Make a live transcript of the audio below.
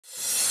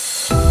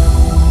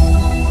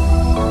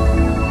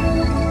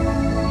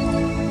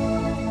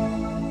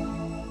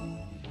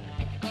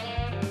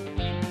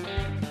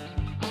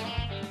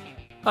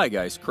Hi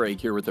guys,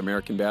 Craig here with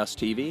American Bass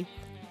TV.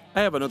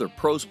 I have another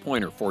pros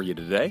pointer for you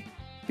today.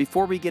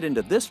 Before we get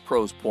into this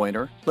pros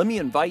pointer, let me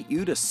invite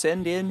you to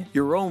send in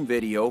your own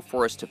video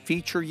for us to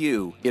feature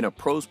you in a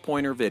pros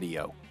pointer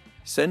video.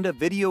 Send a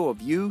video of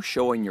you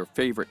showing your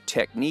favorite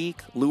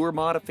technique, lure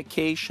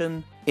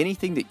modification,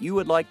 anything that you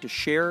would like to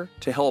share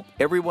to help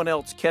everyone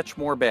else catch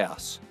more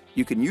bass.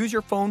 You can use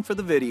your phone for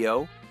the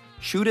video,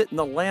 shoot it in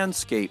the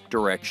landscape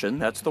direction,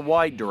 that's the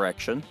wide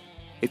direction.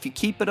 If you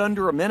keep it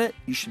under a minute,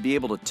 you should be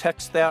able to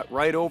text that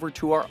right over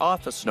to our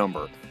office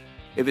number.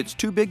 If it's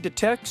too big to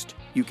text,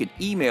 you can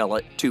email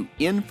it to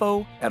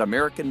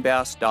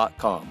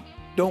info@AmericanBass.com.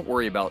 Don't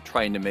worry about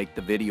trying to make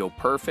the video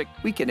perfect.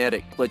 We can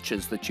edit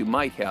glitches that you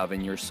might have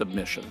in your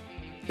submission.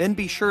 Then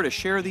be sure to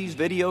share these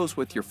videos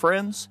with your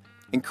friends.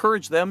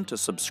 Encourage them to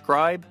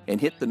subscribe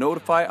and hit the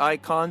notify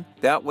icon.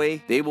 That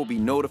way they will be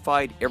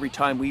notified every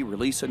time we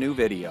release a new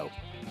video.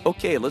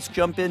 Okay, let's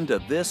jump into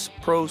this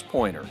pros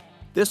pointer.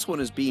 This one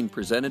is being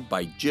presented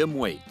by Jim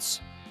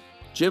Waits.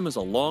 Jim is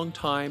a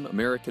longtime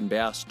American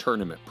Bass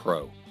tournament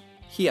pro.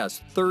 He has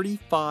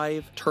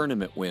 35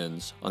 tournament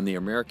wins on the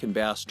American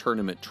Bass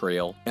Tournament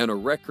Trail and a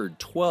record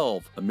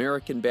 12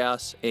 American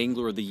Bass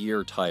Angler of the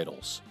Year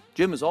titles.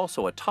 Jim is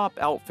also a top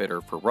outfitter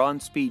for Ron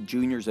Speed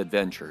Jr.'s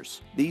Adventures.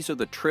 These are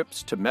the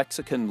trips to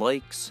Mexican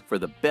lakes for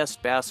the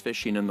best bass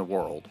fishing in the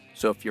world.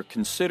 So if you're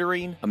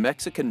considering a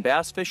Mexican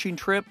bass fishing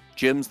trip,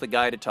 Jim's the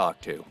guy to talk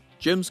to.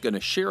 Jim's going to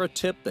share a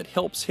tip that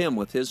helps him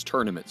with his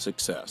tournament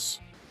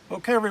success.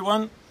 Okay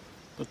everyone,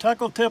 the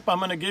tackle tip I'm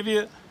going to give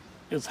you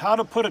is how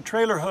to put a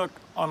trailer hook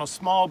on a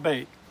small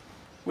bait.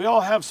 We all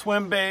have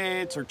swim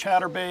baits or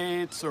chatter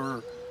baits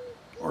or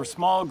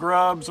small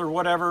grubs or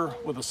whatever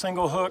with a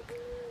single hook,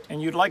 and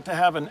you'd like to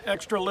have an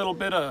extra little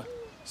bit of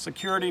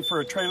security for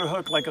a trailer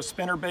hook like a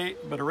spinner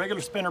bait, but a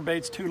regular spinner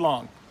bait's too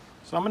long.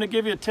 So I'm going to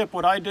give you a tip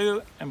what I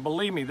do, and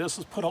believe me, this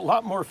has put a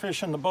lot more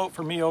fish in the boat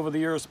for me over the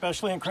years,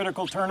 especially in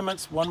critical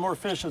tournaments. One more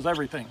fish is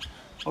everything.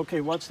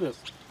 Okay, watch this.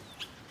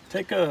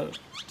 Take a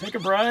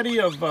variety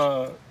of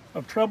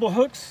treble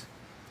hooks.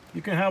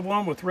 You can have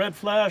one with red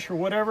flash or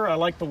whatever. I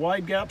like the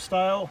wide gap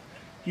style.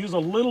 Use a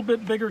little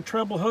bit bigger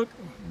treble hook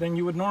than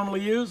you would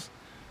normally use.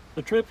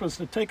 The trick was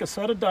to take a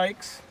set of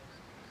dikes,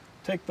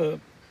 take the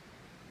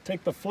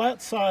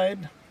flat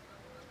side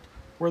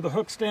where the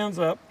hook stands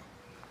up,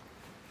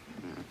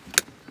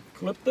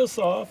 flip this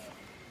off,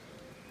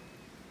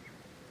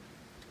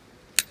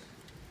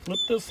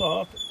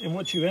 and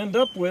what you end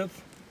up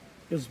with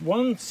is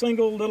one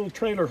single little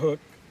trailer hook.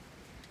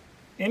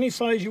 Any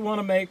size you want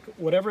to make,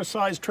 whatever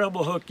size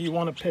treble hook you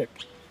want to pick.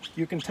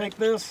 You can take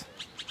this,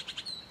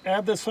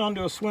 add this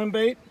onto a swim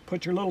bait,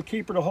 put your little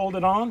keeper to hold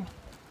it on,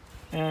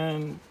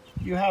 and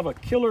you have a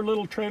killer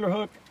little trailer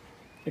hook.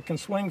 It can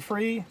swing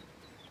free.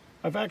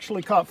 I've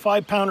actually caught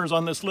 5-pounders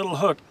on this little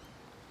hook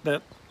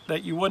that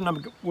you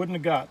wouldn't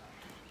have got.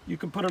 You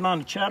can put it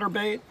on a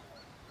chatterbait,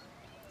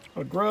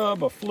 a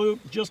grub, a fluke,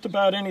 just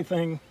about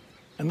anything,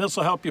 and this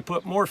will help you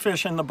put more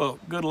fish in the boat.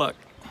 Good luck.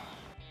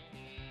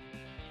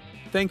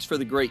 Thanks for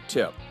the great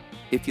tip.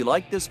 If you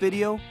like this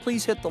video,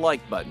 please hit the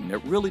like button.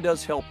 It really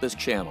does help this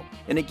channel.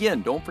 And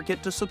again, don't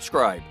forget to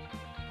subscribe.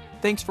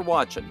 Thanks for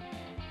watching.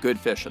 Good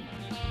fishing.